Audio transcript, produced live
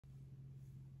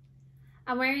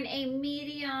I'm wearing a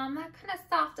medium, kind of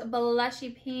soft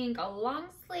blushy pink, a long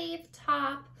sleeve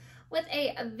top with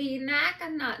a V-neck,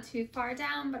 not too far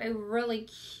down, but a really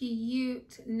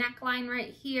cute neckline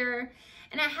right here.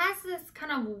 And it has this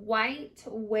kind of white,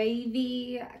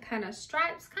 wavy kind of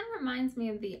stripes, kind of reminds me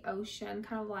of the ocean,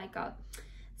 kind of like a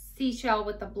seashell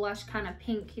with the blush kind of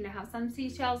pink. You know how some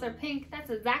seashells are pink? That's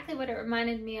exactly what it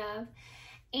reminded me of.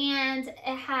 And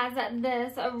it has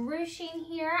this ruching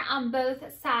here on both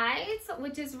sides,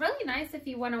 which is really nice if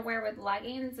you want to wear with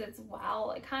leggings as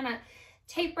well. It kind of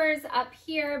tapers up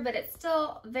here, but it's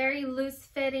still very loose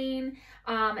fitting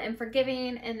and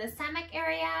forgiving in the stomach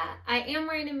area. I am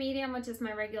wearing a medium, which is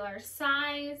my regular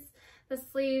size. The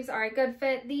sleeves are a good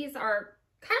fit. These are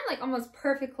kind of like almost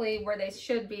perfectly where they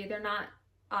should be. They're not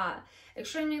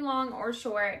extremely long or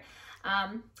short.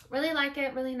 Really like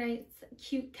it. Really nice,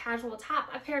 cute, casual top.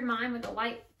 I paired mine with a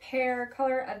light pear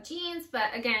color of jeans,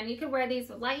 but again, you could wear these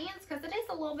with leggings because it is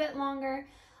a little bit longer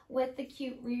with the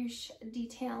cute ruche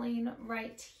detailing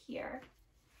right here.